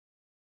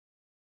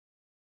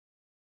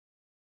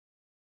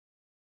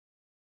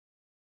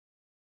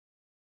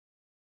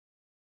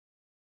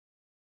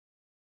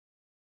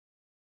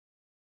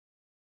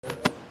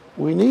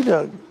We need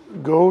to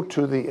go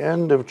to the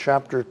end of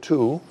chapter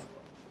 2,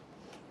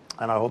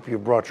 and I hope you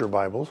brought your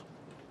Bibles.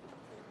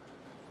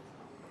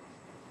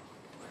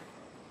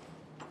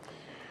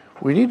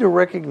 We need to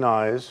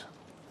recognize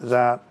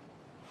that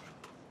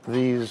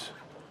these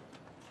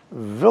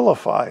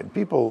vilified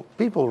people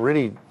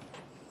really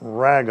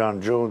rag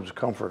on Job's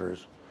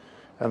comforters,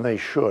 and they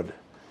should.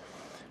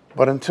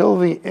 But until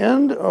the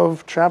end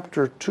of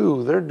chapter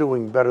 2, they're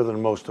doing better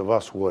than most of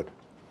us would.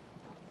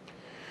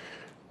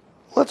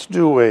 Let's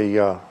do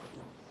a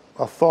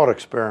thought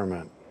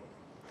experiment.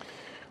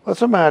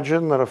 Let's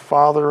imagine that a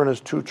father and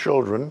his two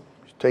children,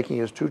 he's taking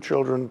his two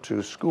children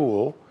to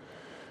school,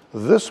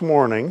 this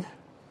morning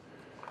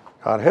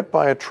got hit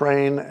by a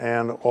train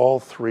and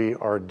all three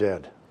are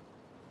dead.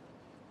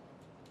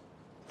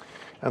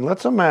 And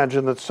let's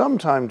imagine that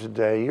sometime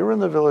today you're in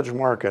the village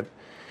market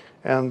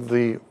and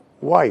the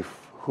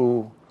wife,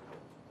 who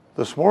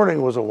this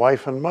morning was a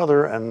wife and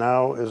mother and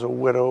now is a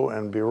widow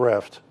and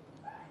bereft,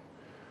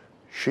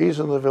 she's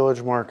in the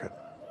village market.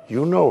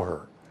 You know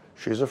her.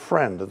 She's a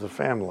friend of the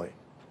family.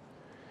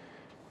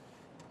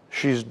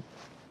 She's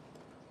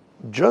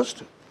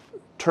just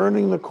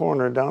turning the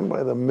corner down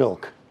by the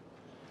milk.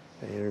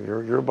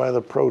 You're by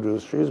the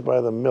produce, she's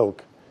by the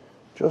milk.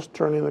 Just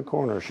turning the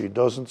corner, she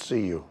doesn't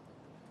see you.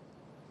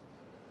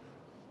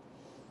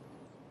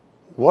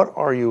 What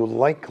are you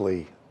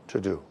likely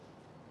to do?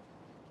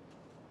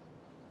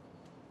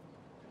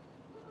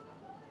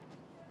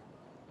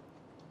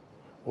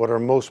 What are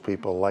most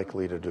people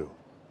likely to do?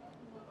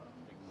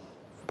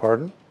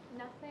 Pardon?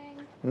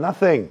 Nothing.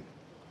 Nothing.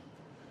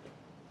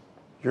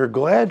 You're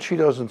glad she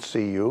doesn't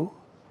see you,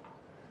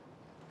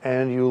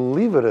 and you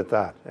leave it at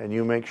that, and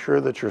you make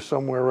sure that you're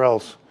somewhere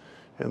else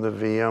in the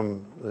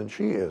VM than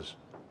she is.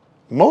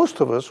 Most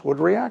of us would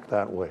react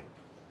that way.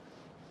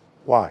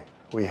 Why?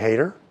 We hate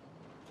her?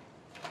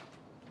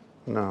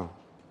 No.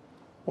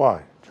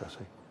 Why,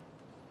 Jesse?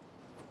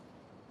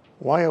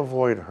 Why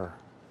avoid her?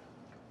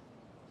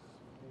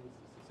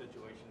 It's a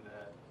situation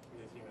that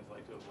we as humans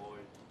like to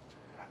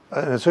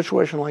avoid. In a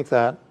situation like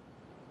that,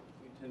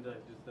 We tend to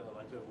just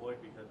like to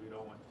avoid because we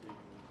don't want to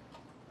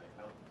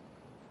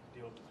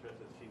deal with the stress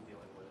that she's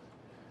dealing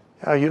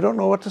with. you don't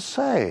know what to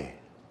say.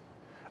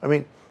 I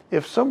mean,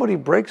 if somebody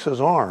breaks his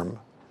arm,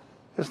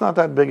 it's not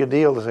that big a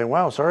deal to say,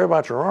 wow, sorry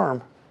about your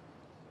arm.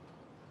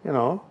 You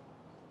know,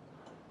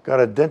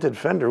 got a dented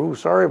fender, ooh,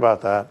 sorry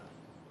about that.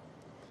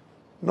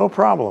 No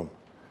problem.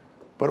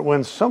 But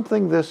when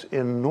something this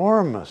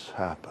enormous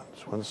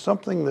happens, when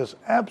something this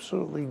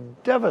absolutely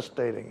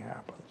devastating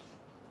happens,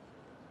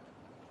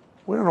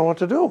 we don't know what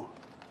to do.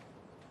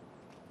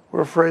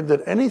 We're afraid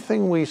that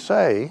anything we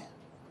say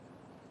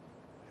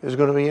is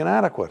going to be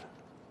inadequate.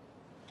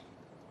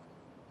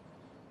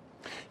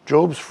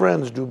 Job's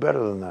friends do better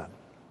than that.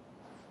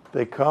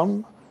 They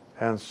come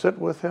and sit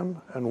with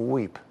him and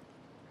weep.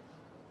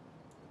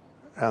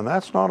 And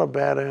that's not a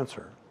bad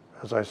answer.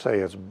 As I say,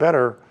 it's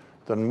better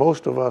than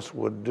most of us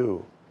would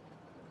do.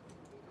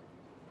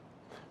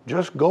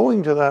 Just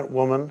going to that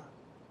woman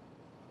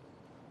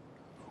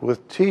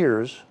with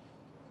tears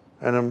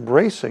and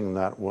embracing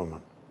that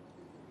woman,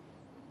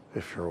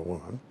 if you're a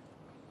woman.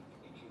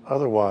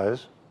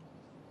 Otherwise,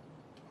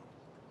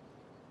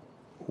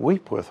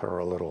 weep with her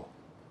a little,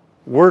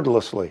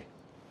 wordlessly.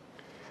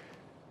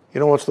 You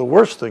know what's the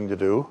worst thing to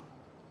do?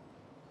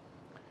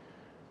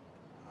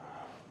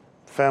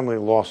 Family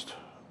lost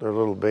their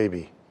little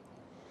baby,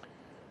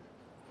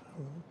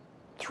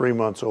 3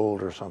 months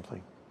old or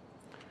something.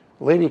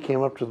 A lady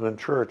came up to them in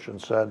church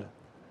and said,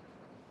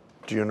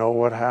 do you know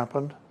what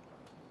happened?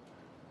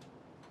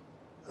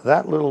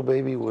 That little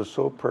baby was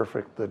so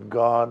perfect that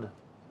God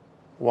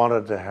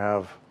wanted to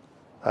have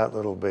that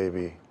little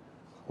baby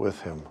with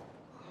him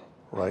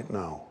right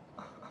now.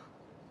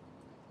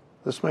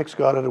 This makes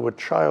God into a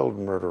child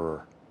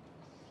murderer.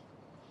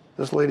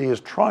 This lady is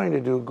trying to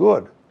do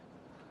good,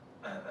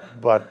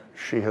 but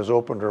she has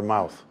opened her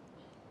mouth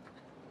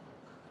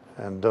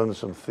and done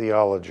some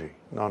theology.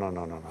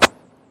 No.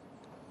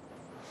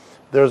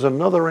 There's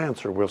another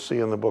answer we'll see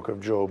in the book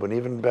of Job, an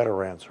even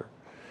better answer.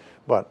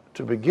 But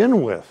to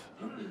begin with,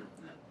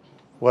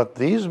 what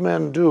these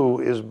men do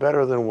is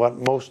better than what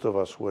most of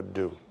us would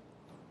do.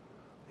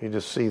 You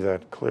just see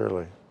that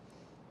clearly.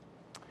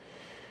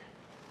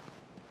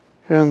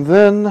 And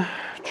then,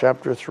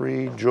 chapter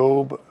 3,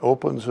 Job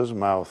opens his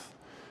mouth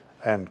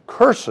and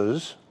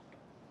curses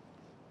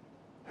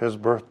his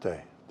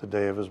birthday, the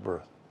day of his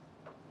birth.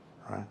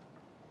 Right?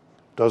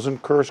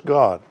 Doesn't curse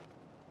God,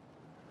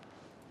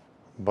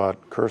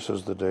 but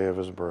curses the day of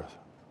his birth.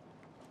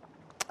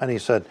 And he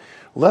said,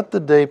 let the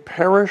day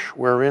perish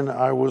wherein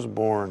I was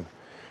born,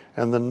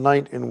 and the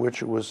night in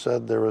which it was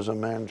said, there is a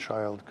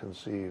man-child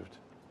conceived.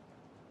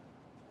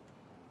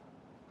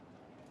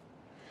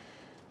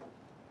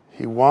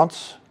 He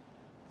wants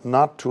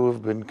not to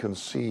have been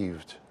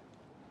conceived,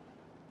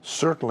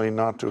 certainly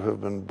not to have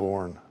been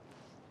born.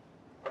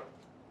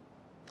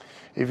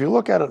 If you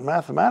look at it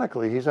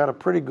mathematically, he's had a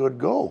pretty good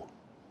go.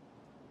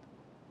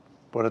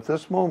 But at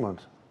this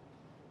moment,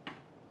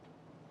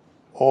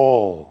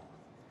 all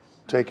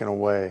taken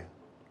away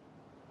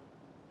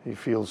He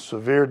feels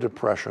severe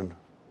depression.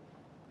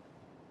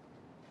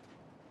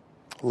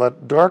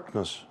 Let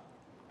darkness,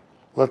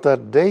 let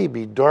that day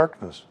be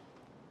darkness.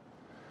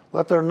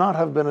 Let there not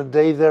have been a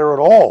day there at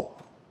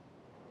all.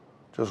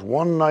 Just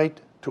one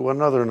night to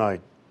another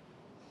night.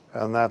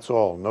 And that's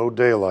all, no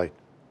daylight.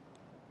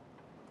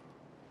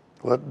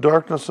 Let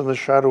darkness and the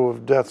shadow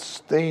of death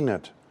stain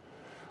it.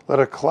 Let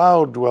a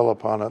cloud dwell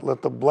upon it.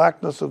 Let the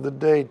blackness of the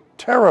day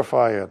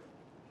terrify it.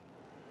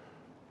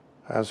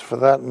 As for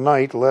that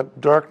night, let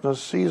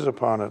darkness seize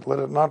upon it. Let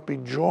it not be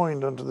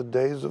joined unto the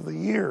days of the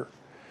year.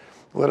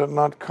 Let it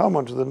not come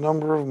unto the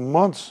number of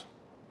months.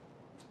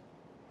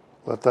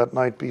 Let that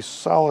night be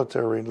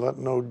solitary, and let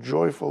no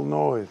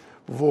joyful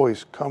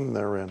voice come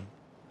therein.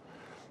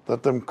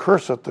 Let them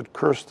curse it that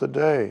curse the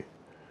day,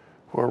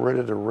 who are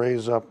ready to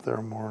raise up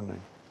their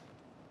mourning.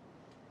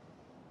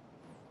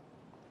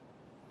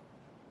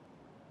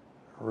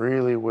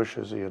 Really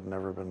wishes he had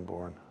never been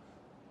born.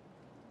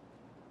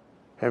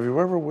 Have you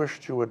ever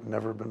wished you had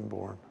never been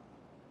born?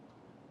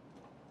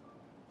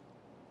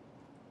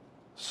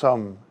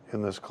 Some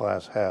in this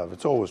class have.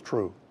 It's always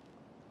true.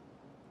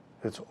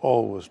 It's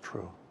always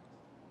true.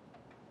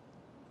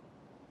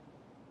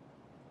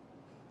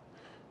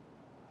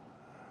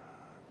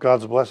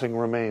 God's blessing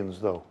remains,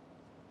 though.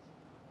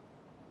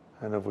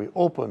 And if we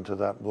open to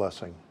that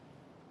blessing,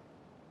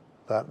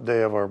 that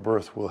day of our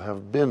birth will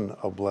have been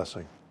a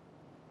blessing.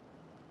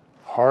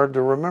 Hard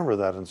to remember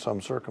that in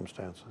some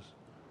circumstances.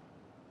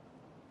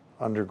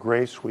 Under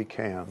grace, we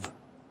can.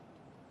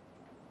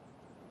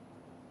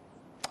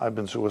 I've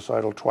been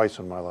suicidal twice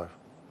in my life.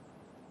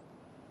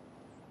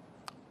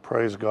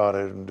 Praise God,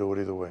 I didn't do it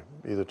either way,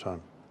 either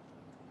time.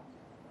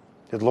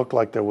 It looked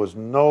like there was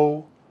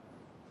no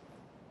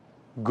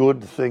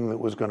good thing that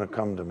was going to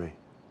come to me.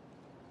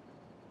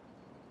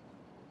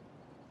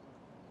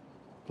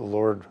 The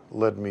Lord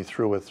led me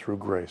through it through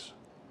grace.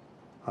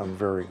 I'm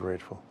very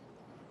grateful.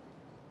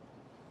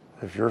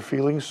 If you're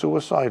feeling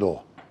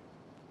suicidal,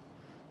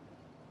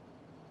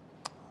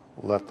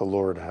 let the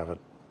Lord have it.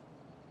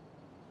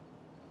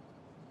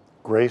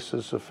 Grace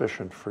is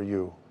sufficient for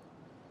you,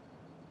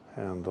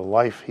 and the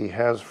life He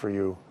has for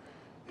you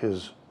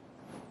is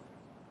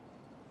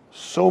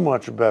so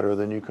much better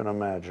than you can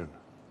imagine,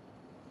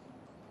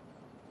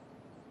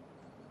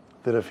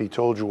 that if He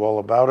told you all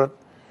about it,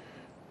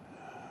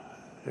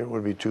 it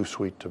would be too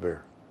sweet to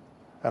bear.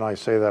 And I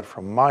say that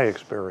from my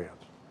experience.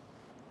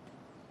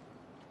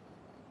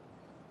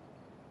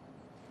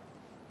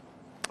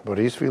 But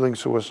he's feeling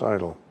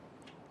suicidal.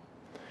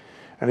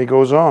 And he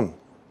goes on.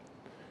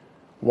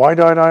 Why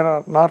died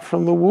I not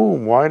from the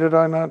womb? Why did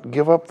I not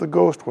give up the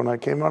ghost when I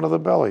came out of the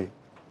belly?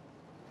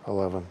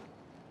 11.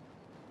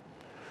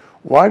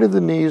 Why did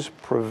the knees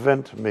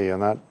prevent me?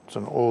 And that's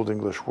an old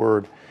English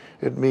word.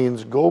 It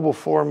means go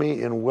before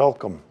me in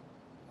welcome.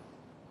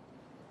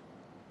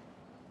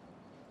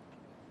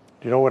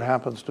 Do you know what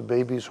happens to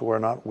babies who are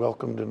not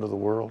welcomed into the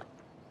world?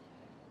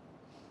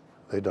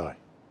 They die.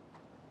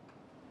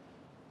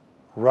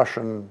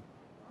 Russian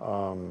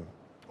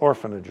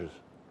orphanages.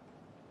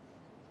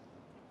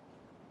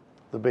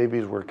 The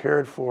babies were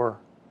cared for,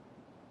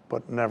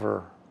 but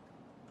never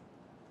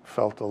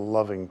felt a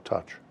loving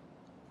touch.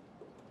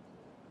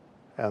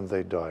 And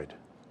they died.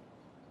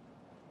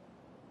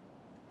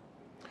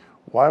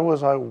 Why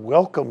was I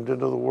welcomed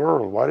into the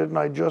world? Why didn't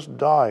I just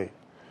die?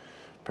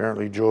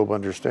 Apparently Job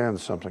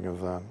understands something of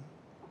that.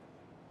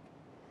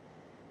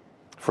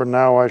 For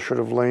now I should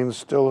have lain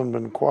still and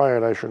been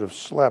quiet. I should have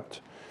slept.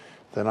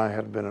 Then I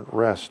had been at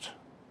rest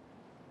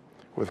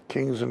with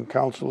kings and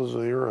counselors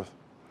of the earth,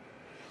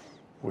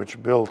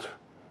 which built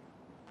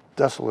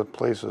desolate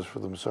places for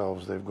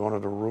themselves. They've gone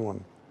into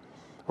ruin.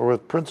 Or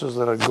with princes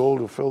that had gold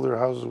who filled their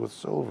houses with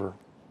silver.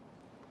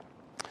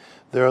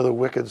 There the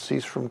wicked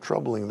cease from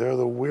troubling. There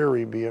the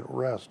weary be at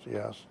rest.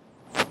 Yes,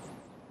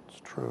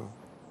 it's true.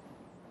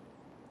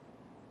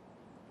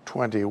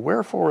 20.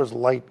 Wherefore is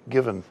light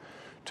given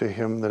to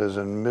him that is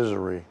in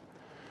misery,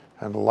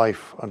 and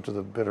life unto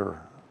the bitter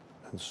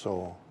in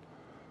soul?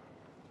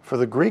 For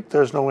the Greek,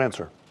 there's no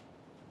answer.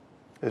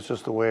 It's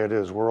just the way it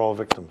is. We're all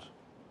victims.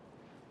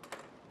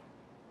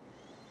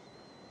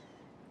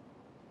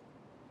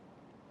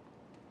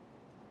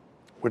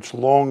 Which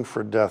long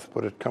for death,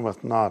 but it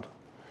cometh not,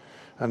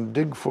 and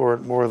dig for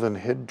it more than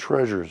hid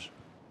treasures,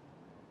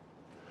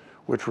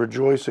 which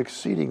rejoice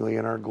exceedingly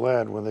and are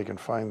glad when they can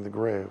find the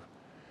grave.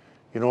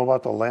 You know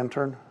about the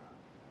lantern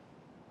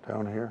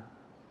down here,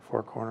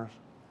 Four Corners?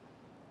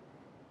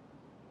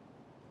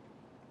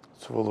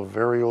 It's full of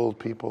very old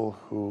people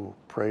who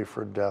pray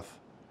for death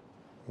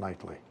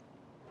nightly.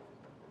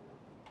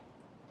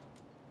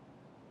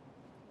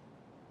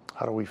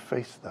 How do we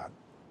face that?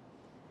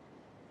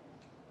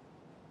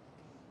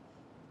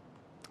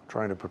 I'm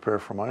trying to prepare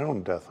for my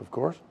own death, of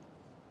course.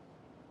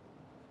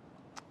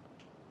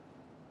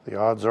 The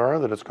odds are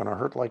that it's going to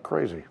hurt like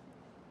crazy.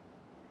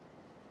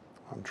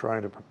 I'm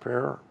trying to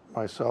prepare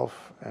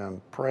myself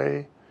and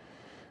pray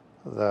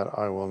that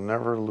I will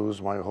never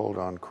lose my hold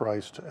on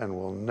Christ and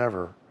will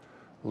never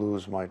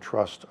lose my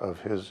trust of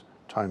His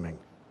timing.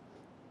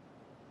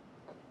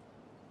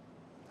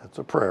 It's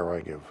a prayer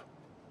I give.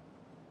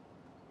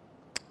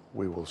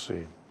 We will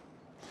see.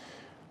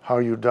 How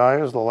you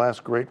die is the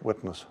last great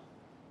witness.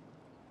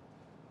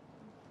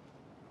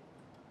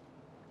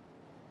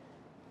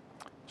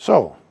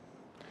 So,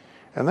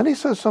 and then he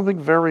says something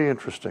very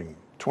interesting,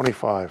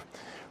 25.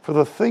 For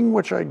the thing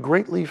which I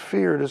greatly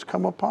feared has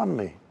come upon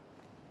me.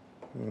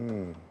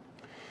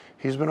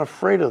 He's been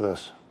afraid of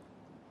this.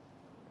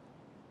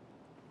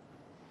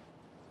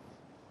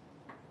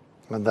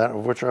 And that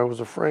of which I was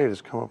afraid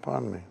has come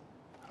upon me.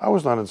 I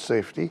was not in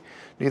safety,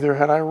 neither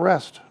had I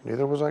rest,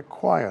 neither was I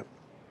quiet.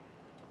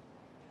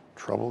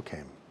 Trouble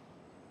came.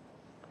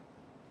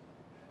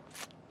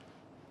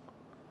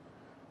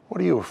 What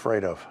are you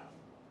afraid of?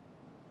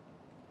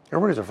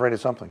 Everybody's afraid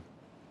of something.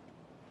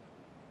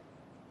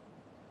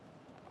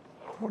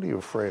 What are you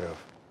afraid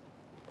of?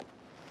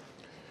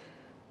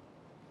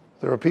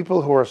 There are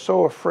people who are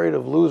so afraid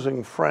of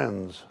losing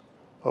friends,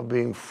 of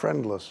being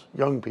friendless,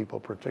 young people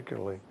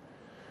particularly.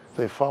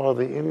 They follow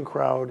the in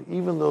crowd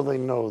even though they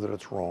know that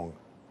it's wrong.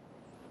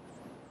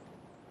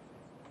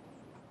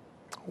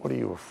 What are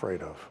you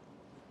afraid of?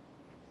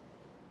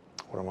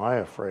 What am I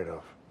afraid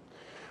of?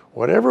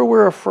 Whatever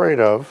we're afraid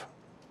of,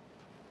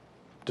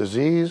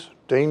 disease,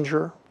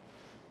 danger,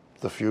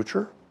 the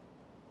future,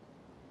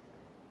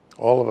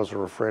 all of us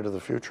are afraid of the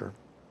future.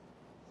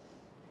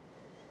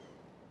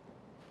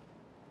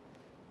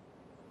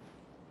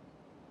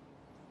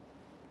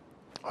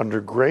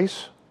 Under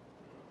grace,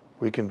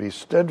 we can be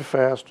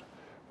steadfast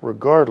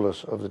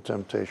regardless of the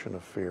temptation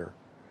of fear.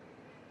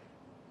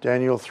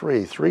 Daniel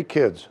 3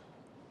 kids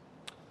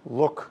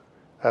look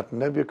at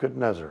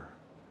Nebuchadnezzar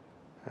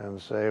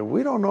and say,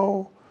 we don't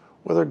know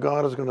whether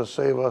God is going to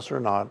save us or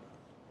not,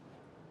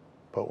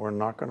 but we're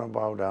not going to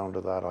bow down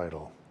to that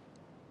idol.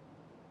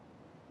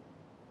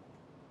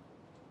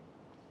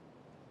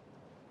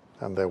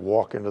 And they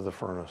walk into the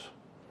furnace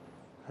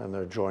and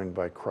they're joined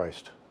by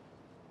Christ.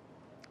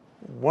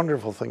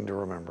 Wonderful thing to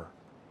remember.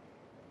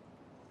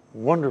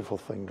 Wonderful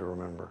thing to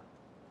remember.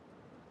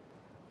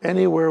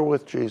 Anywhere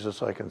with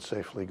Jesus I can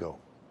safely go.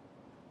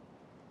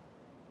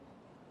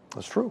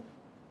 That's true.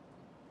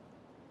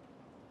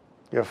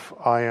 If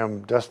I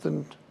am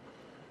destined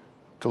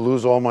to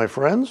lose all my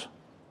friends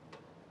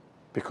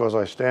because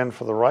I stand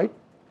for the right,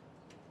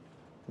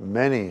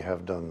 many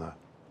have done that.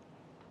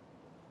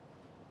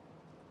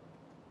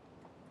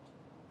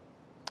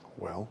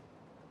 Well,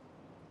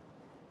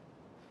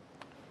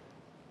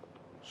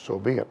 so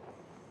be it.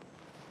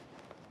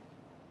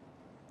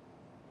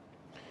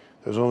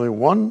 There's only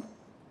one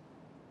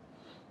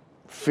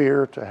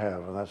fear to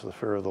have, and that's the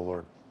fear of the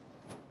Lord.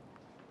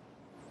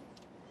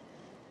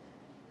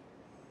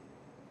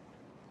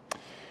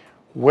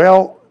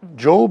 Well,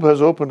 Job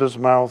has opened his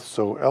mouth,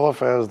 so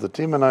Eliphaz the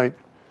Temanite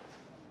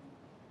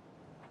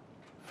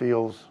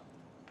feels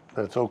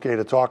that it's okay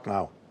to talk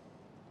now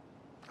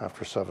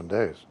after 7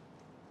 days.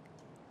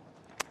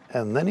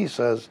 And then he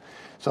says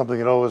something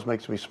that always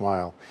makes me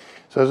smile.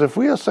 He says, if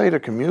we essay to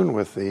commune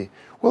with thee,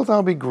 wilt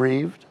thou be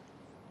grieved?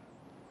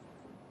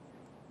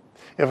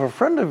 If a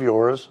friend of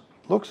yours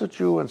looks at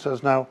you and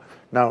says, now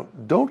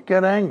don't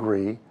get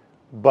angry,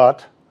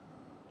 but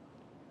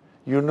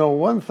you know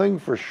one thing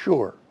for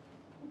sure.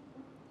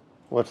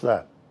 What's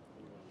that?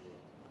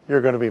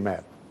 You're going to be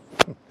mad.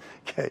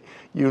 Okay,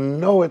 you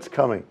know it's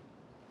coming.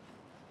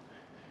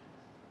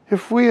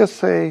 If we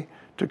essay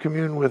to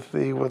commune with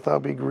thee, wilt thou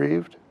be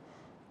grieved?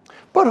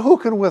 But who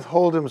can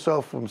withhold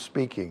himself from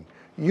speaking?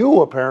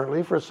 You,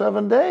 apparently, for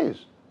 7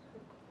 days.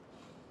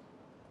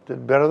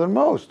 Did better than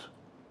most.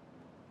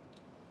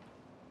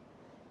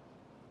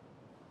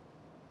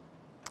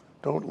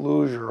 Don't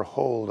lose your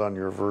hold on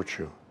your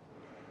virtue.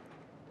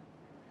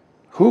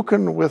 Who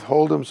can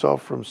withhold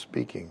himself from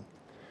speaking?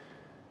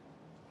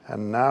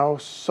 And now,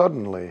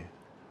 suddenly,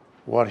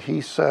 what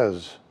he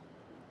says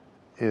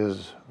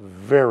is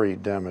very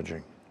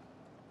damaging.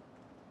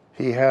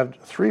 He had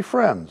 3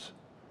 friends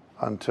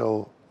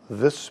until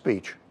this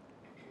speech,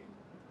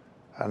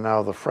 and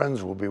now the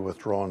friends will be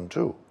withdrawn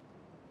too.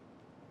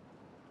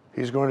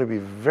 He's going to be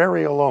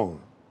very alone.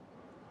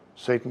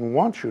 Satan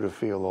wants you to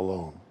feel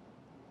alone.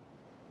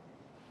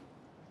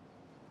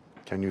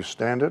 Can you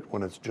stand it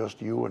when it's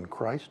just you and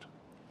Christ?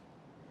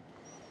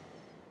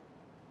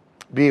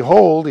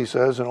 Behold, he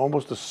says, in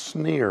almost a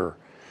sneer,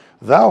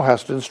 thou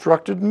hast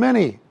instructed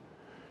many,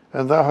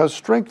 and thou hast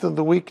strengthened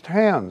the weak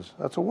hands.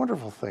 That's a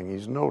wonderful thing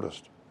he's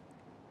noticed.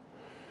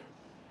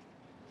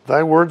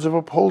 Thy words have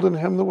upholden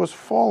him that was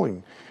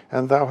falling,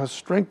 and thou hast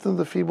strengthened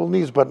the feeble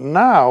knees. But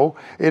now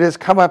it is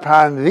come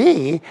upon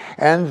thee,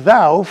 and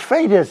thou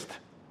faintest.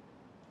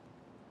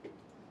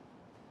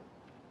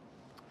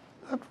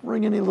 Does that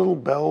ring any little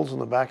bells in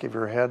the back of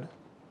your head?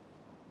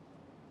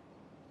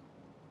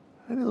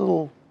 Any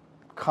little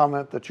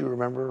comment that you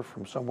remember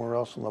from somewhere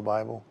else in the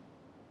Bible?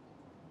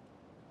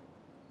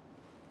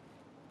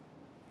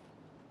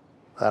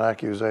 That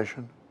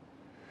accusation?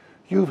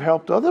 You've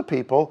helped other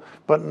people,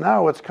 but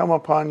now it's come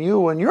upon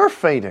you and you're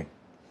fainting.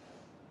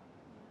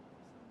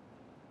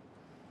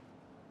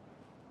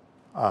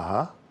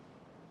 Uh-huh.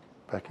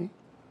 Becky?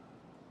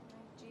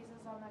 Jesus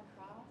on the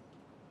cross,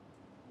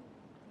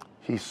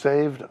 He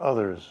saved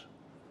others.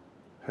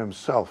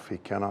 Himself he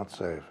cannot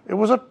save. It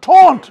was a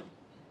taunt.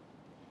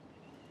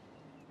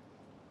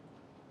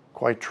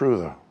 Quite true,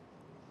 though.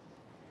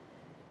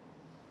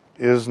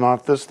 Is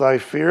not this thy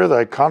fear,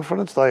 thy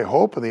confidence, thy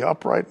hope, and the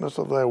uprightness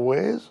of thy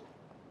ways?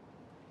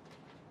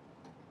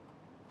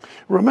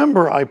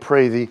 Remember, I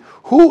pray thee,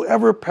 who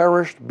ever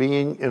perished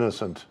being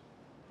innocent?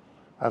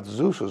 That's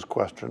Zeus's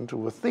question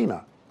to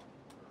Athena.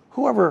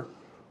 Whoever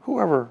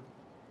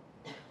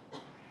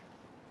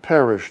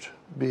perished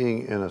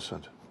being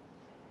innocent?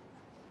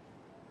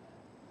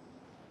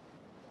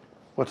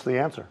 What's the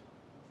answer?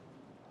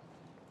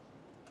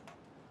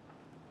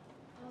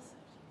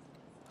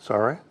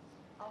 Sorry?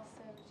 Also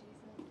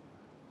Jesus.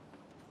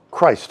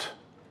 Christ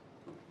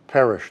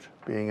perished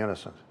being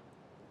innocent.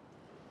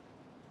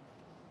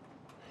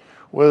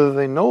 Whether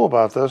they know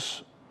about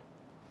this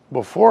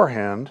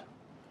beforehand,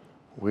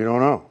 we don't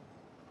know.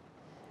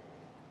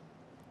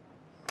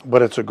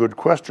 But it's a good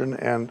question,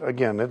 and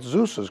again, it's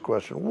Zeus's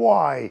question.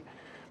 Why?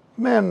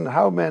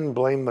 How men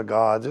blame the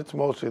gods, it's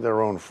mostly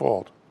their own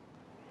fault.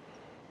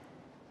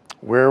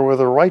 Where were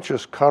the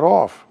righteous cut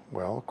off?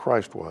 Well,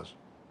 Christ was.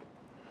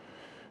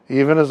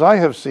 Even as I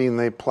have seen,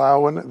 they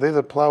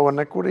that plow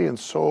iniquity and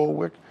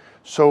sow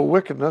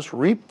wickedness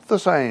reap the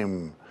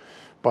same.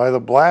 By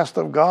the blast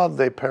of God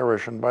they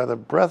perish, and by the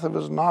breath of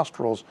his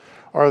nostrils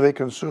are they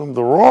consumed.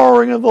 The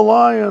roaring of the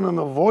lion and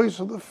the voice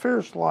of the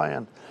fierce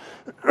lion.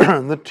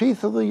 The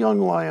teeth of the young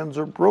lions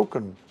are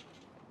broken.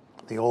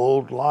 The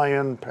old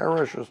lion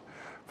perishes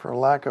for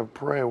lack of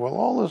prey. Well,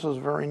 all this is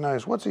very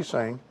nice. What's he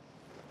saying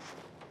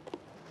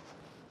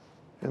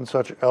in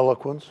such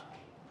eloquence?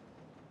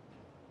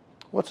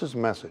 What's his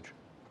message?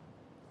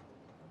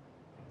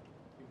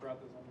 You brought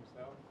this on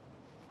yourself?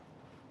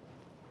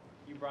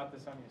 You brought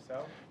this on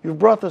yourself? You've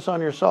brought this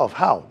on yourself.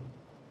 How?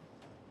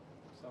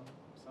 Some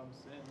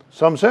sin.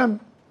 Some sin.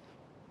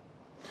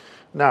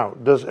 Now,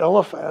 does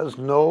Eliphaz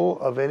know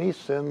of any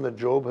sin that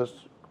Job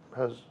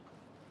has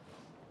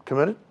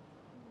committed?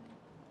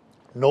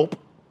 Nope.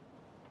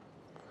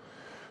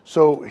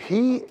 So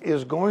he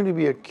is going to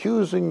be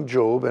accusing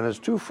Job, and his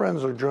two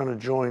friends are going to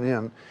join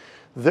in.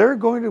 They're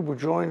going to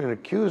join in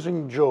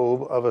accusing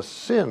Job of a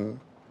sin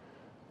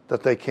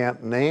that they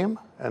can't name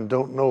and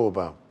don't know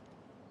about.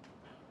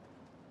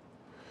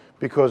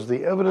 Because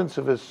the evidence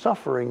of his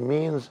suffering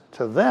means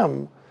to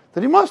them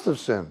that he must have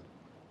sinned.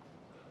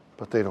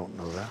 But they don't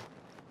know that.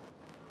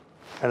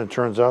 And it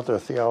turns out their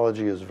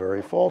theology is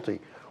very faulty.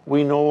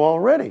 We know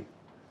already.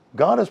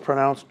 God has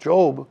pronounced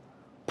Job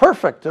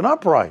perfect and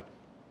upright.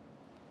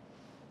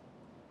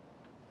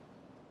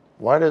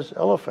 Why does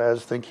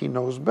Eliphaz think he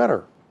knows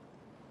better?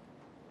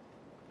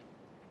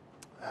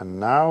 And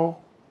now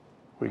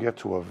we get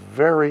to a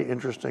very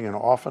interesting and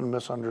often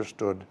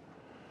misunderstood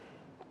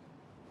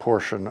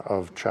portion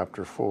of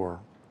chapter 4.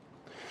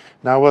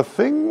 Now a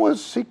thing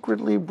was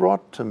secretly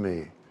brought to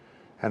me,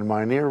 and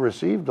mine ear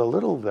received a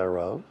little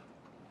thereof.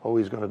 Oh,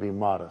 he's going to be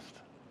modest.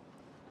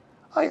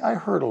 I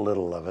heard a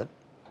little of it.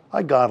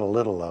 I got a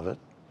little of it.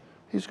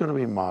 He's going to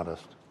be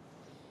modest.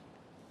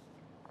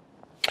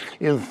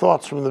 In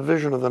thoughts from the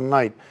vision of the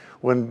night,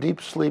 when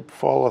deep sleep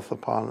falleth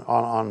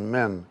on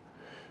men,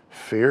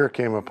 fear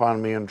came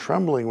upon me and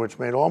trembling, which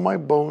made all my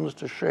bones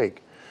to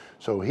shake.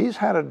 So he's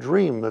had a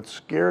dream that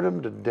scared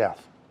him to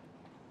death.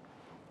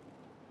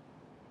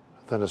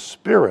 Then a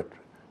spirit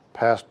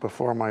passed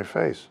before my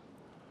face.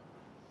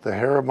 The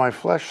hair of my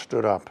flesh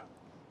stood up.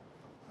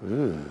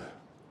 Ugh.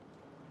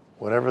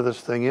 Whatever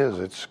this thing is,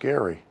 it's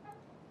scary.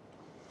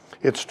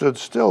 It stood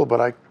still, but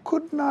I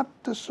could not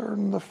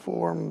discern the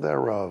form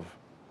thereof.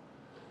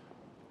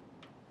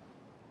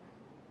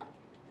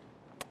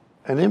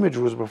 An image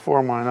was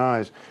before mine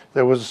eyes.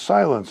 There was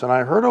silence, and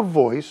I heard a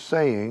voice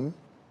saying,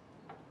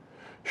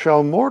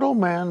 Shall mortal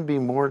man be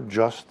more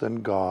just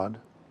than God?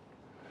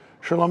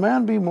 Shall a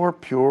man be more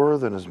pure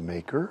than his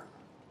Maker?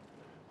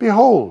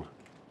 Behold,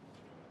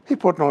 he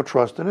put no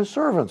trust in his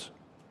servants,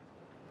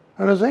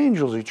 and his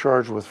angels he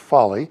charged with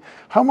folly.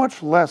 How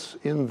much less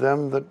in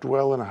them that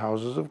dwell in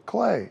houses of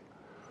clay,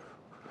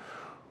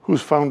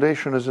 whose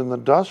foundation is in the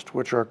dust,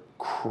 which are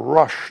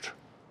crushed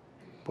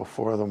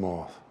before the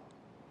moth.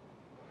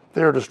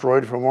 They are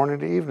destroyed from morning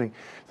to evening.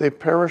 They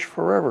perish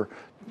forever,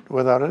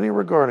 without any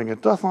regarding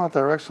it. Doth not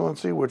their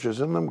excellency which is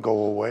in them go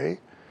away?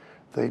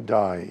 They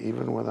die,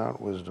 even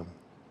without wisdom.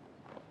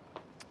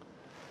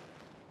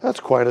 That's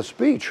quite a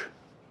speech.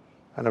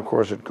 And of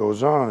course it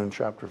goes on in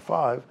chapter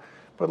 5.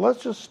 But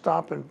let's just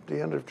stop at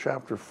the end of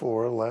chapter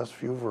 4, the last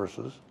few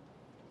verses.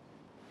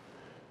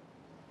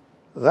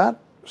 That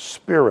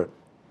spirit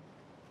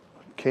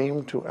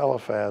came to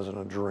Eliphaz in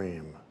a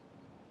dream.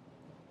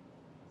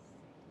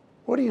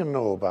 What do you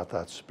know about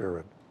that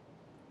spirit?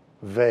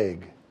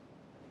 Vague.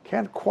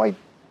 Can't quite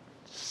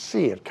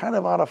see it, kind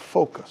of out of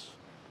focus.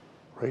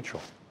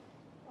 Rachel.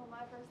 Well, my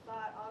first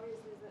thought,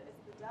 obviously, is that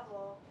it's the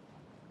devil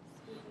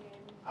speaking.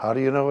 How do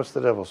you know it's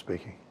the devil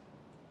speaking?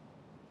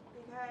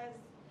 Because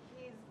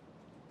he's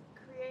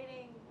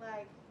creating,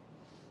 like,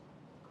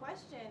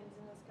 questions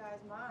in this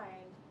guy's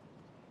mind,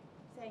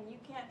 saying, you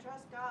can't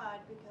trust God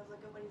because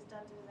look at what he's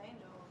done to his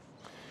angels.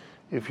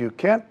 if you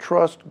can't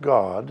trust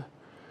God,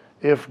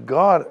 if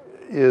God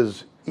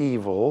is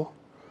evil,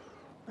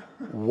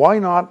 why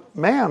not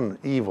man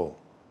evil?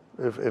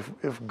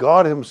 If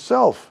God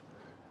himself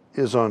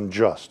is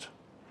unjust,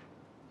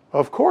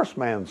 of course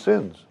man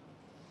sins.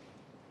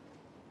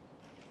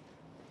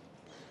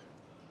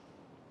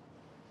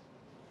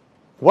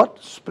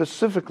 What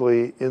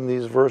specifically in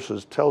these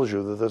verses tells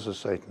you that this is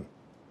Satan?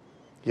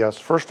 Yes,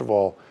 first of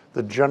all,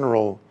 the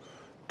general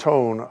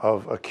tone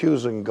of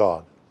accusing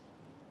God.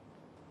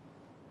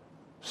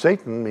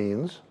 Satan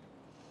means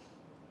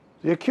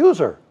the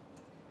accuser.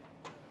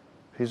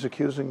 He's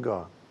accusing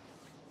God.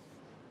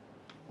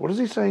 What is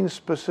he saying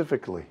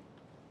specifically?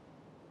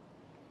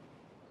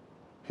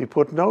 He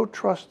put no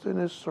trust in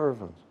his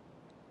servants.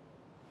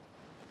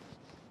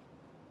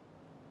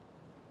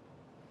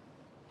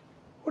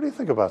 What do you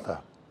think about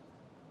that?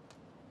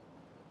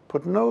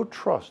 Put no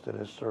trust in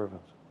his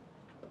servants.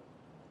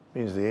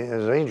 Means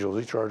his angels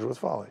he charged with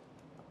folly.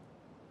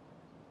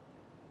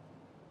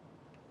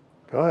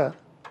 Go ahead.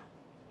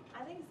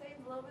 I think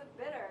Satan's a little bit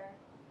bitter.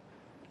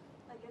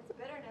 Like it's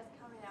bitterness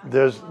coming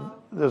out.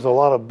 There's a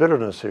lot of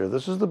bitterness here.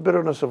 This is the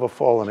bitterness of a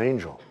fallen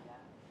angel.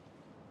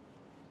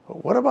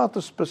 But what about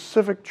the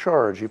specific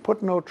charge? He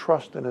put no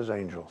trust in his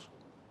angels.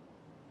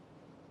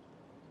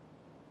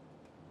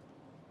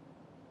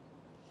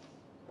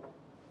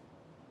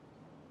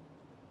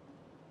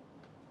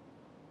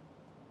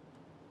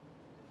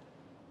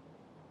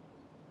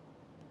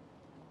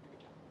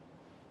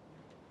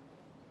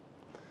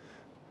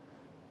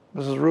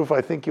 Mrs. Roof,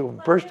 I think you're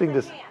bursting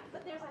this.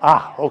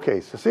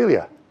 Okay,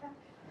 Cecilia.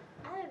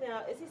 I don't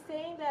know. Is he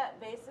saying that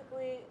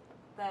basically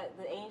that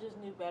the angels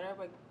knew better,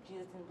 but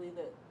Jesus didn't believe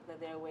that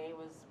their way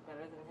was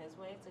better than his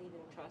way, so he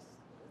didn't trust?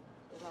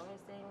 Is that what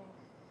he's saying?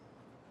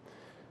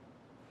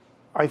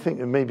 I think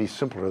it may be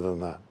simpler than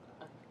that.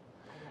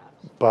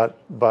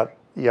 But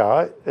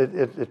yeah,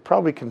 it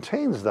probably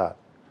contains that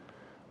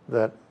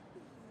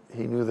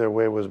he knew their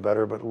way was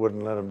better, but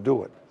wouldn't let him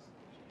do it.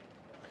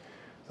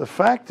 The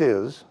fact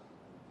is,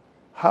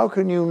 how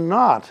can you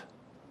not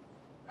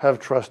have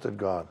trusted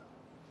God?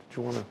 Did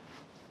you want to?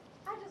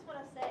 I just want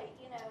to say,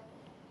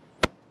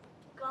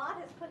 God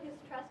has put his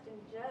trust in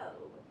Job.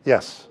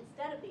 Yes.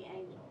 Instead of the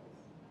angels.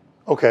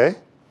 Okay.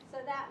 So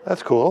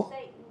that's cool.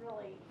 Satan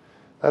really.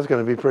 That's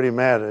going to be pretty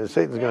mad.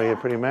 Satan's going to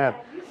get pretty mad.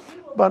 You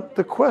will But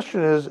the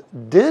question is,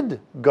 did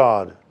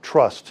God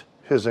trust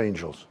his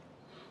angels?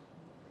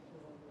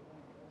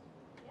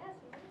 Yes,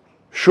 he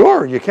did.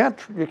 Sure, you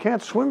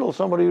can't swindle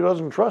somebody who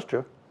doesn't trust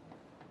you.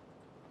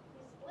 He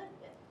split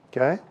it.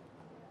 Okay?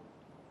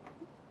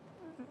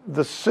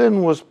 The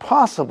sin was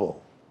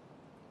possible.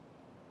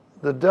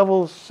 The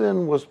devil's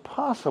sin was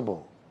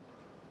possible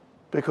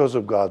because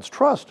of God's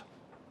trust.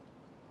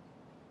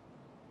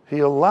 He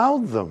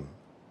allowed them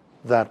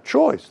that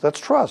choice. That's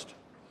trust.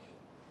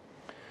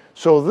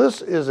 So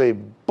this is a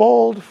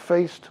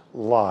bald-faced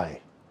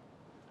lie.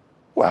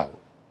 Well,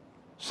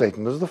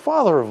 Satan is the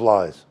father of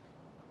lies.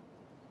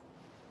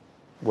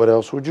 What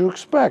else would you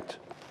expect?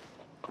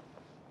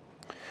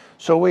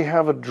 So we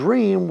have a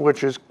dream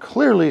which is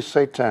clearly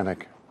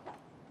satanic.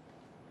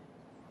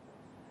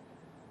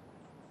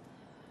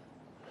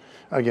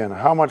 Again,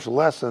 how much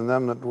less in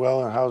them that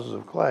dwell in houses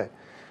of clay?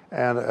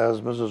 And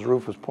as Mrs.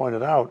 Rufus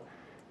pointed out,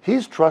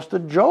 he's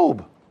trusted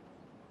Job.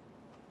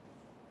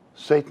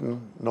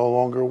 Satan no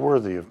longer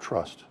worthy of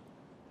trust.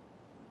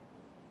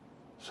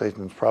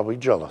 Satan's probably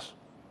jealous,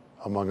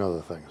 among other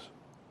things.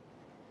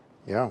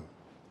 Yeah,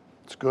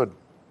 it's good.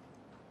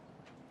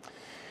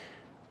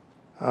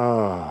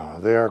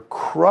 They are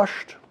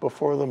crushed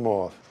before the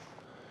moth.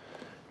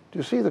 Do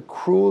you see the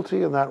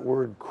cruelty in that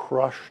word,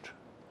 crushed?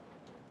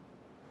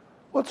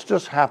 What's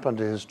just happened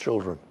to his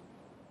children?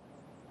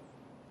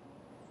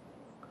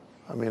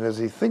 I mean, as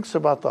he thinks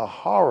about the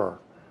horror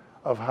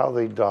of how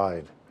they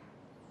died,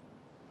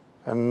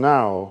 and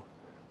now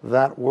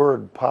that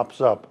word pops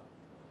up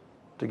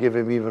to give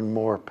him even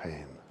more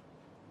pain.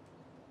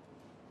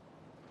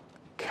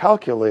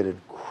 Calculated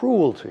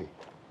cruelty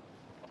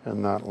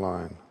in that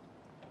line.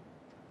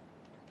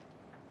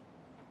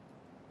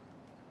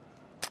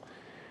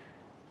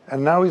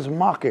 And now he's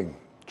mocking,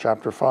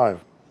 chapter 5.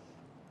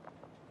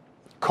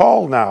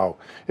 Call now,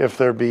 if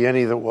there be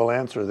any that will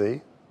answer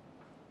thee.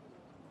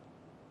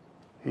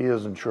 He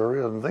isn't sure,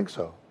 he doesn't think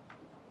so.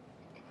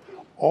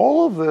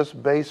 All of this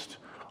based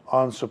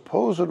on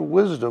supposed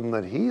wisdom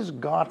that he's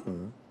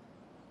gotten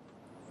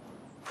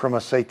from a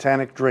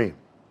satanic dream.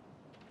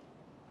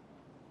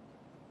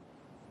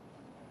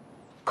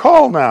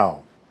 Call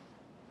now.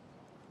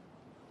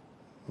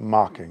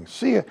 Mocking.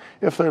 See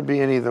if there be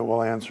any that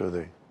will answer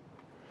thee.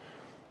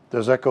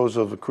 There's echoes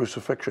of the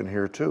crucifixion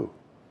here too.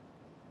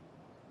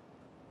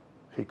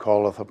 He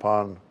calleth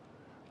upon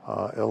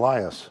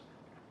Elias.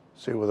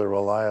 See whether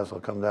Elias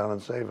will come down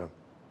and save him.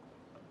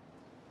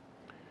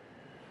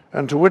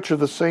 And to which of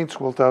the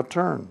saints wilt thou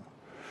turn?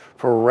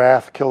 For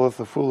wrath killeth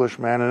the foolish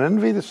man, and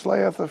envy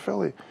slayeth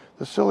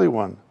the silly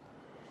one.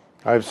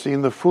 I have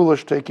seen the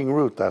foolish taking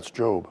root, that's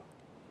Job.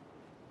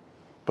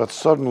 But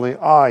suddenly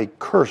I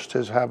cursed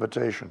his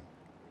habitation.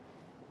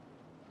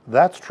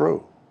 That's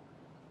true.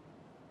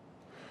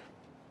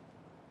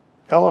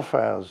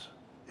 Eliphaz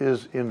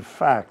is in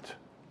fact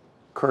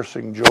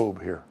cursing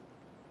Job here.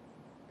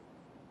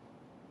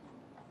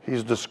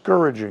 He's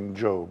discouraging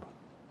Job,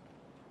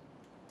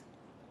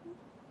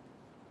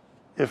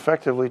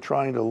 effectively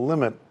trying to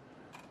limit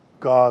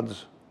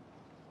God's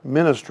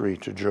ministry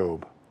to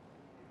Job.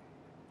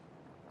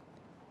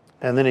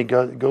 And then he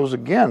goes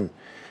again.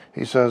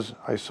 He says,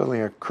 I suddenly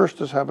have cursed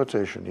his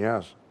habitation.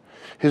 Yes.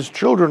 His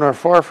children are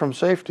far from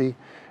safety,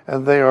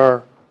 and they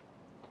are,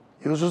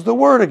 uses the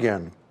word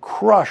again,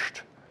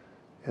 crushed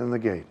in the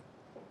gate.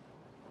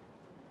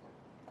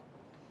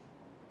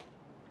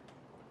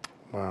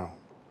 Wow.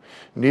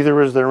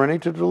 Neither is there any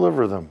to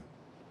deliver them.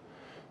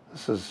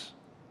 This is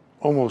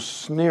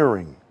almost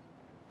sneering.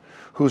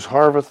 Whose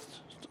harvest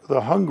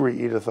the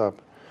hungry eateth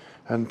up,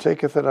 and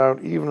taketh it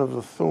out even of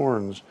the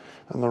thorns,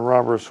 and the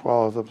robber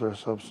swalloweth up their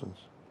substance.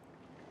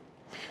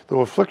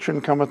 Though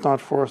affliction cometh not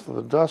forth of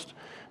the dust,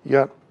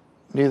 yet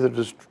neither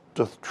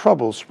doth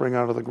trouble spring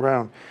out of the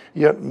ground.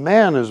 Yet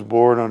man is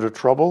born unto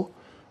trouble,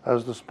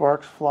 as the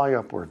sparks fly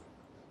upward.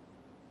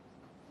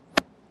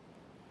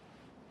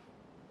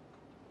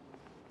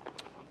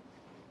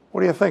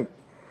 What do you think?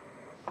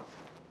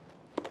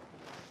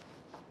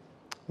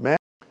 Man,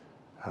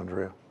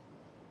 Andrea.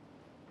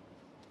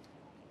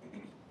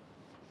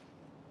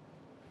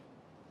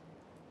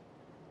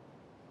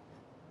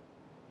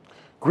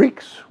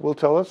 Greeks will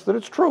tell us that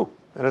it's true,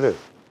 and it is.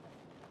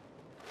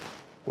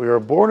 We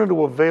are born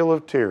into a vale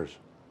of tears.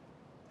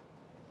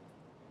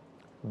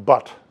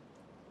 But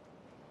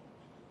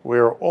we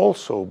are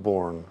also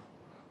born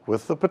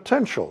with the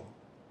potential,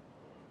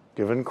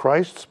 given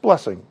Christ's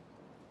blessing,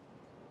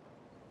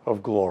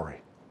 of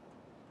glory.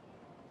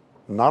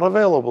 Not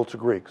available to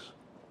Greeks,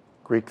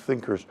 Greek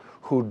thinkers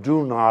who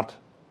do not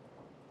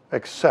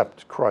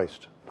accept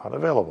Christ. Not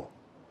available.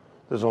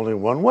 There's only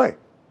one way,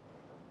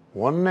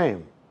 one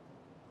name,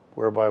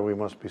 whereby we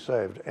must be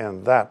saved,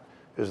 and that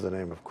is the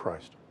name of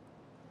Christ.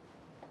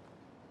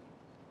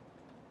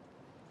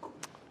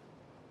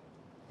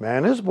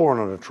 Man is born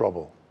unto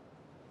trouble,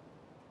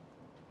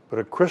 but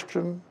a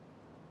Christian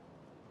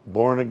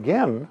born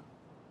again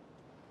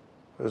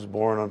is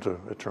born unto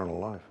eternal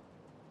life.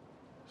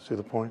 See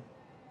the point?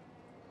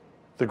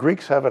 The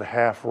Greeks have it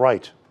half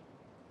right,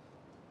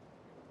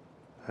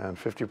 and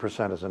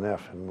 50% is an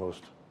F in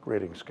most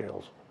grading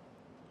scales.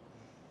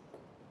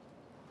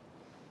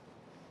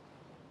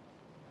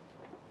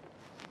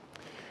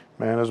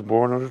 Man is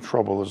born unto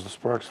trouble as the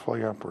sparks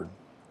fly upward.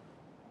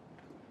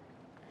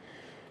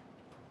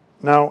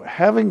 Now,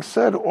 having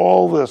said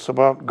all this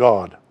about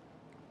God,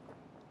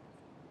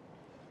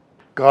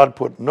 God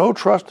put no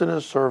trust in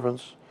his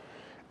servants,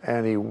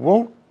 and he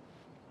won't,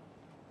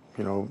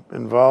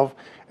 involve,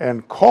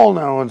 and call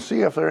now and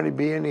see if there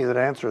be any that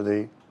answer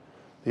thee,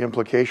 the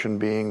implication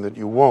being that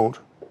you won't.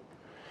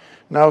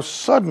 Now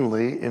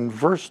suddenly, in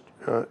verse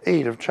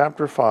 8 of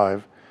chapter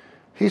 5,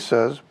 he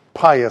says,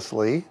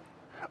 piously,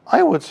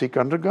 I would seek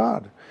unto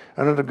God,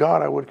 and unto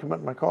God I would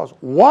commit my cause.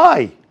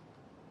 Why?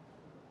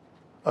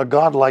 A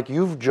God like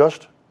you've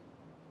just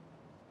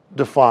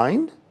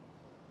defined?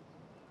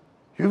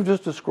 You've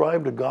just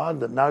described a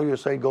God that now you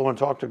say, go and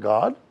talk to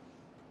God?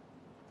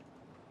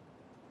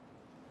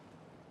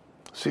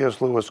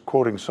 C.S. Lewis,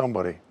 quoting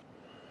somebody,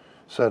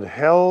 said,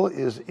 hell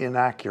is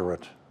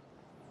inaccurate.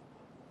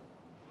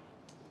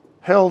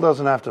 Hell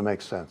doesn't have to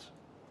make sense.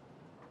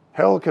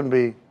 Hell can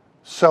be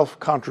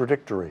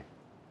self-contradictory.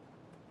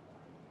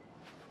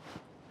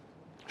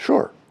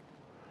 Sure,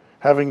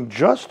 having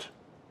just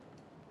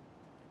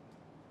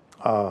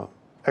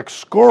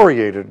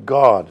excoriated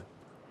God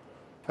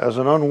as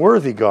an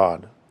unworthy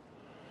God,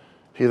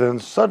 he then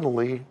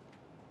suddenly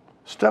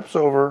steps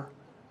over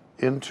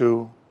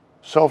into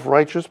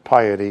self-righteous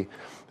piety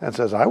and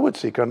says, I would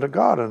seek unto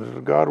God, and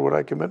unto God would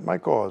I commit my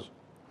cause.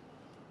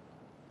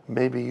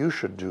 Maybe you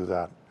should do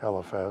that,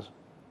 Eliphaz.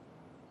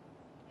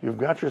 You've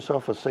got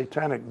yourself a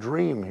satanic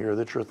dream here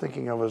that you're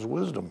thinking of as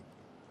wisdom.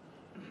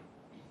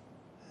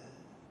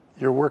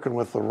 You're working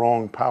with the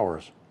wrong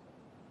powers.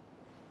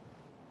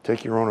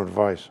 Take your own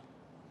advice.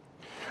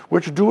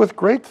 Which doeth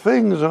great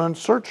things and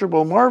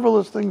unsearchable,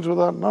 marvelous things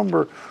without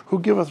number, who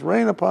giveth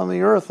rain upon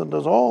the earth and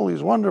does all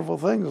these wonderful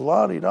things,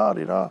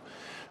 la-di-da-di-da,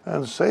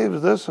 and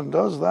saves this and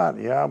does that.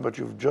 Yeah, but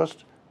you've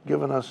just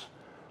given us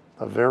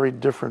a very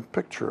different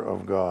picture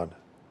of God.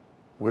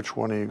 Which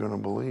one are you going to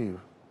believe?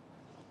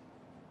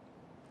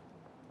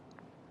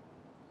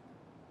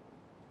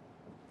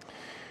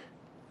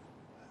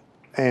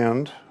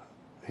 And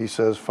he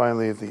says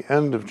finally at the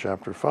end of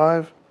chapter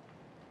 5,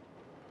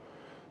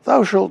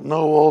 thou shalt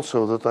know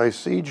also that thy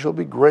seed shall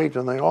be great,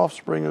 and thy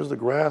offspring as the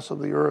grass of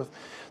the earth.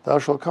 Thou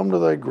shalt come to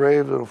thy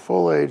grave at a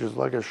full age, as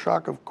like a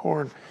shock of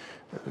corn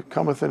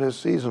cometh in his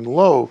season.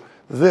 Lo,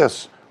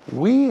 this,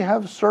 we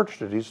have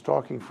searched it. He's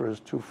talking for his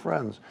two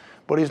friends,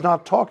 but he's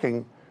not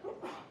talking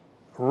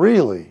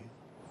really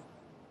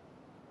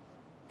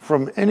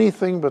from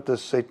anything but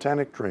this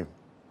satanic dream.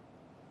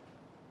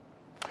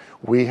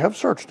 We have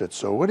searched it,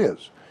 so it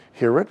is.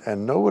 Hear it,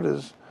 and know it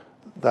is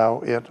thou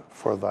it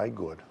for thy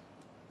good.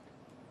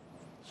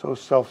 So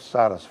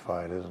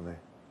self-satisfied, isn't he?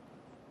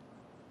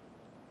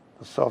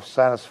 The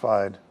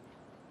self-satisfied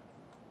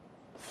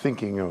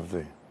thinking of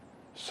the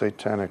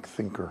satanic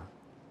thinker.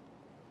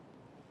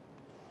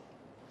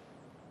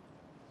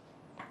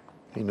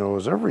 He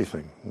knows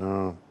everything.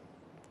 No,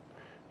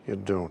 you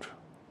don't.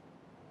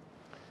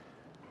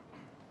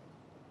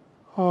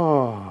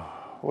 Oh,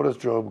 what is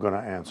Job going to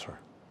answer?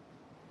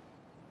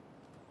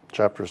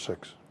 Chapter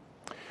 6.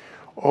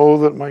 Oh,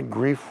 that my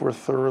grief were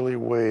thoroughly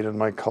weighed and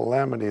my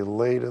calamity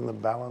laid in the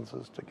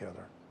balances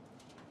together.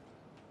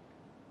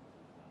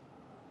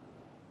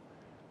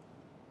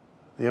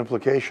 The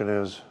implication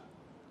is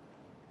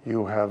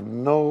you have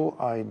no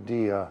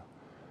idea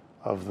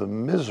of the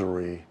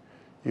misery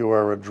you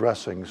are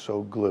addressing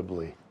so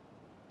glibly.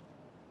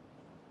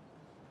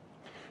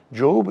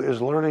 Job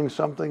is learning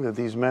something that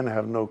these men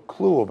have no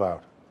clue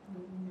about.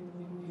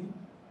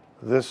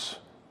 This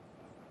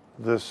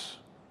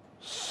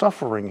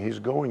suffering he's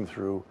going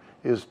through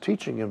is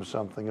teaching him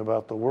something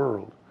about the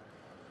world.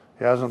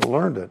 He hasn't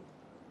learned it,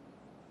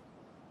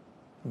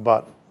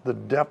 but the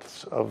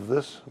depths of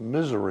this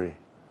misery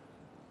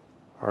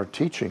are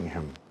teaching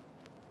him.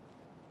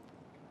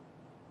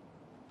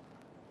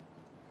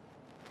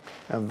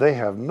 And they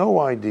have no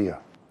idea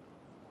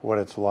what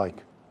it's like.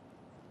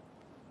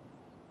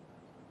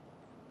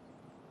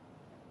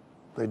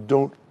 They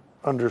don't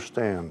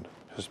understand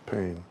his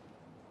pain.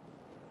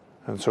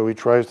 And so he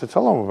tries to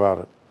tell them about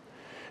it.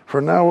 For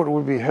now it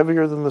would be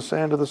heavier than the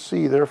sand of the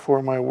sea,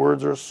 therefore my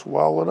words are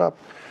swallowed up.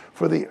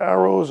 For the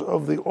arrows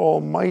of the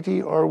Almighty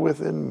are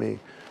within me,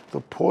 the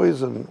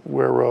poison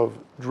whereof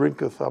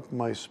drinketh up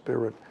my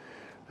spirit,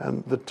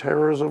 and the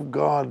terrors of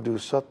God do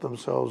set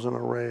themselves in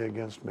array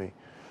against me.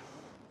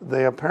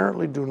 They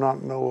apparently do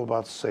not know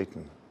about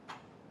Satan.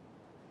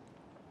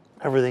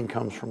 Everything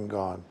comes from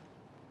God.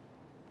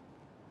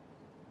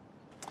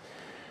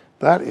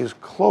 That is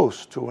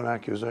close to an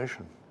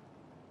accusation,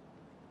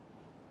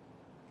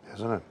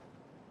 isn't it?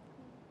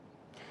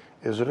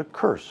 Is it a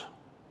curse?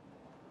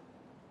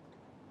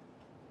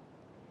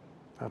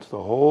 That's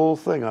the whole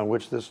thing on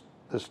which this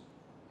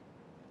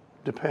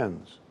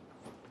depends.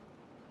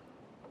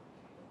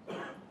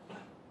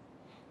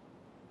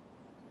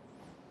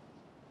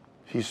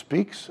 He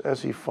speaks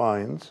as he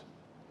finds.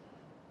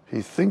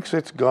 He thinks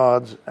it's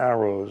God's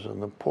arrows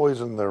and the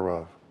poison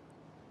thereof.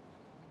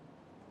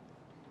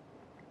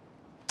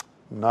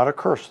 Not a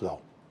curse, though.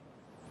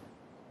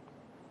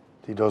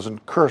 He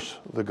doesn't curse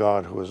the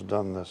God who has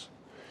done this.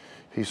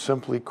 He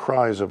simply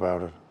cries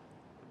about it.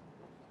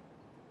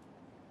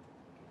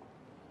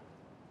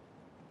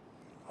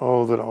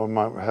 Oh, that I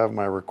might have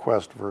my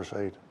request, verse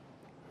 8.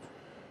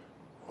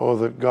 Oh,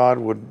 that God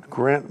would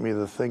grant me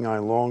the thing I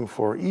long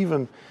for,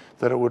 even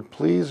that it would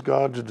please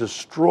God to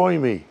destroy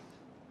me,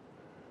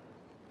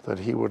 that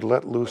he would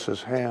let loose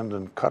his hand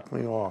and cut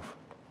me off.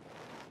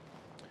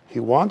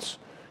 He wants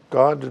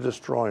God to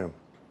destroy him.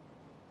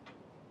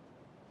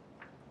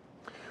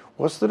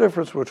 What's the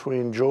difference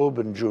between Job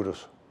and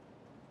Judas?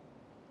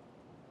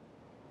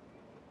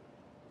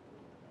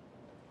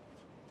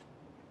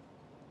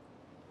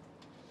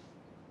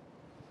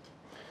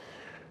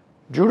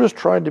 Judas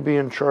tried to be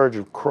in charge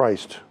of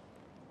Christ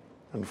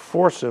and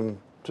force him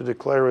to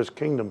declare his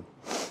kingdom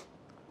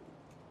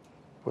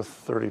with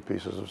 30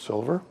 pieces of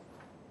silver.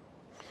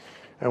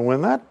 And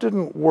when that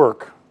didn't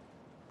work,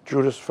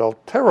 Judas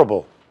felt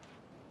terrible.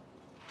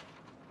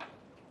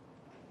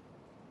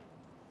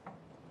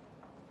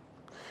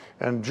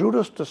 And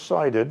Judas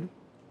decided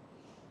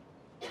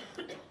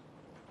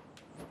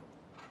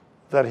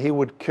that he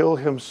would kill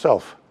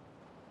himself.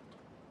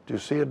 Do you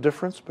see a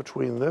difference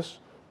between this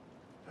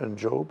and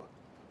Job?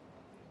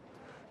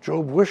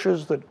 Job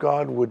wishes that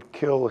God would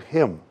kill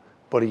him,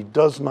 but he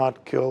does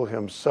not kill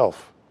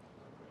himself.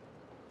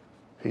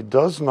 He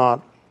does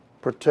not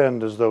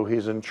pretend as though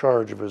he's in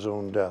charge of his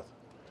own death.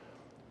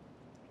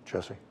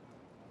 Jesse?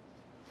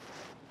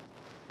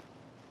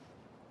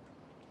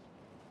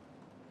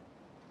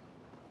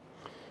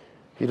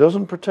 He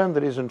doesn't pretend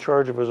that he's in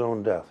charge of his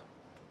own death.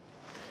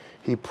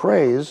 He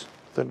prays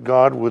that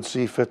God would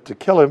see fit to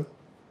kill him,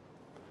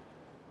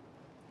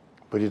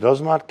 but he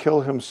does not kill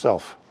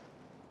himself.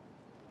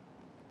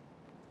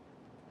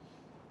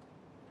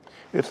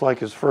 It's like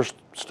his first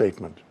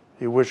statement.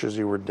 He wishes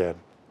he were dead,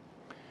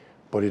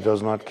 but he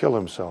does not kill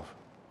himself.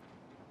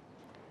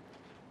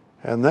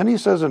 And then he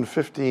says in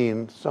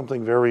 15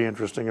 something very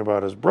interesting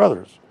about his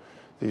brothers,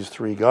 these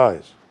three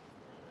guys.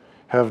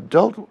 Have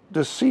dealt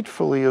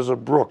deceitfully as a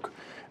brook,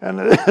 and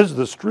as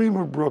the stream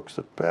of brooks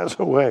that pass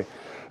away,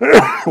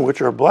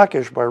 which are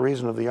blackish by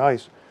reason of the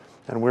ice,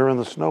 and wherein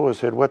the snow is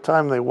hid. What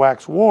time they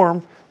wax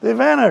warm, they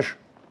vanish.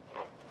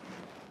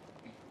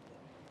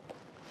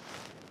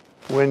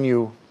 When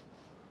you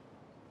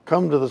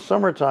come to the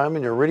summertime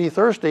and you're really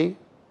thirsty,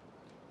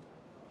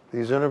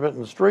 these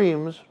intermittent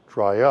streams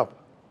dry up.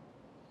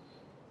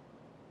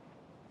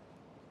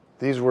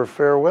 These were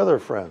fair weather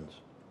friends.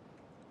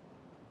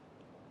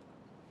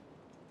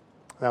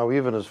 Now,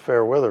 even as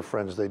fair weather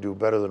friends, they do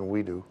better than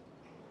we do,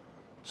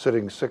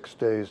 sitting 7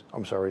 days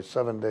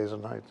a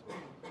night.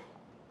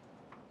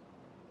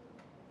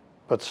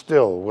 But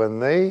still, when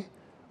they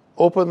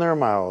open their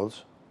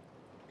mouths,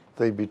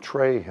 they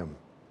betray him.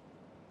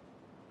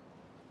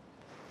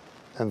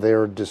 And they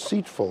are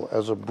deceitful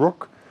as a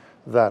brook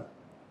that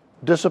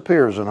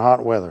disappears in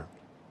hot weather.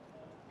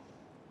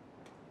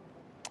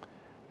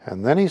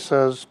 And then he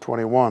says,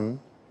 21,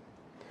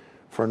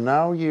 for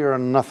now ye are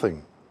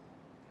nothing.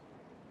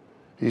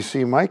 Ye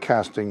see my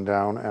casting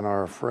down and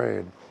are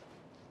afraid.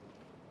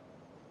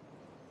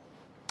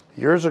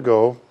 Years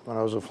ago, when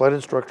I was a flight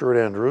instructor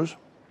at Andrews,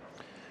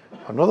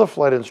 another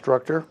flight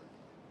instructor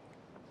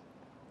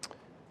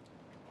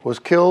was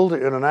killed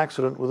in an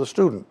accident with a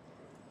student.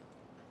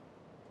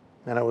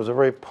 And it was a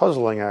very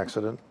puzzling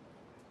accident.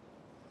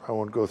 I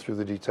won't go through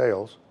the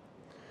details.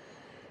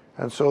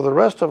 And so the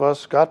rest of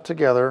us got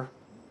together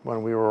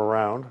when we were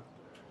around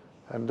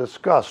and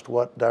discussed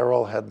what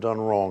Darrell had done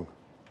wrong.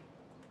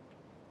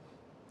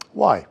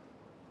 Why?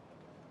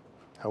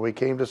 And we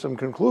came to some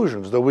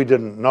conclusions, though we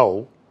didn't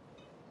know.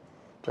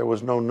 There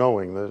was no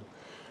knowing.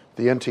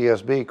 The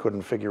NTSB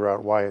couldn't figure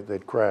out why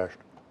they'd crashed.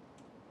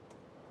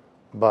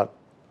 But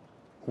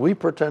we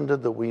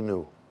pretended that we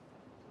knew.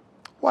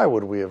 Why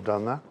would we have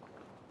done that?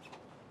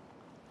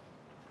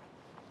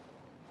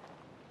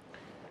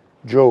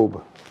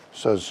 Job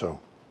says so.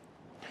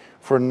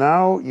 For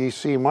now ye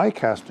see my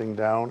casting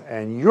down,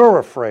 and you're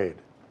afraid.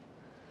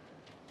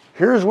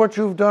 Here's what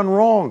you've done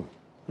wrong.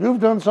 You've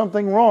done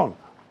something wrong.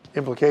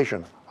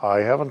 Implication, I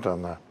haven't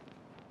done that.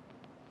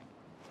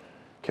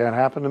 Can't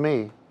happen to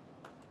me.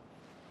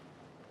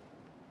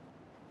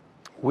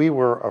 We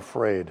were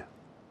afraid.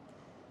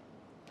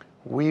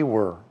 We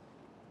were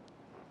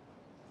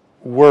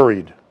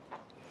worried.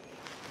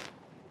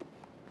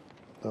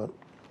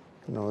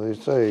 They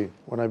say,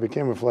 when I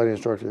became a flight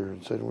instructor,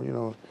 it said,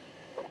 well,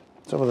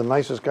 some of the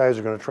nicest guys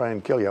are going to try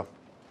and kill you.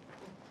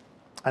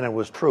 And it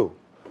was true.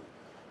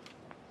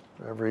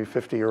 Every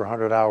 50 or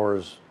 100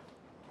 hours,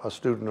 a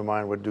student of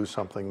mine would do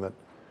something that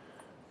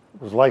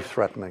was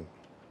life-threatening.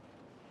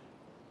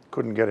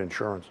 Couldn't get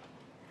insurance.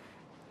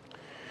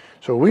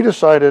 So we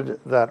decided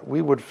that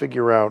we would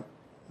figure out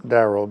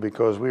Darrell,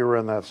 because we were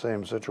in that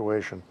same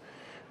situation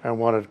and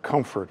wanted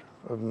comfort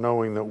of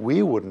knowing that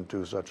we wouldn't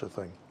do such a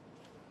thing.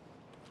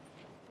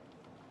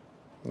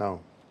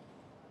 No.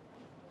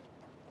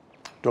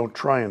 Don't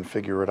try and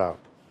figure it out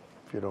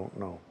if you don't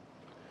know.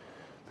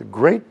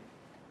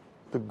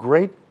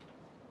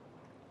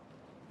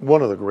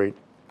 One of the great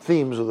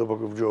themes of the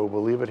book of Job,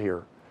 we'll leave it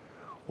here.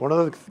 One of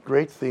the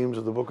great themes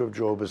of the book of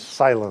Job is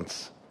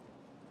silence.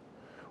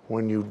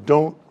 When you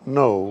don't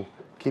know,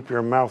 keep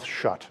your mouth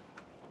shut.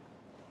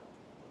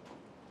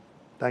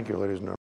 Thank you, ladies and gentlemen.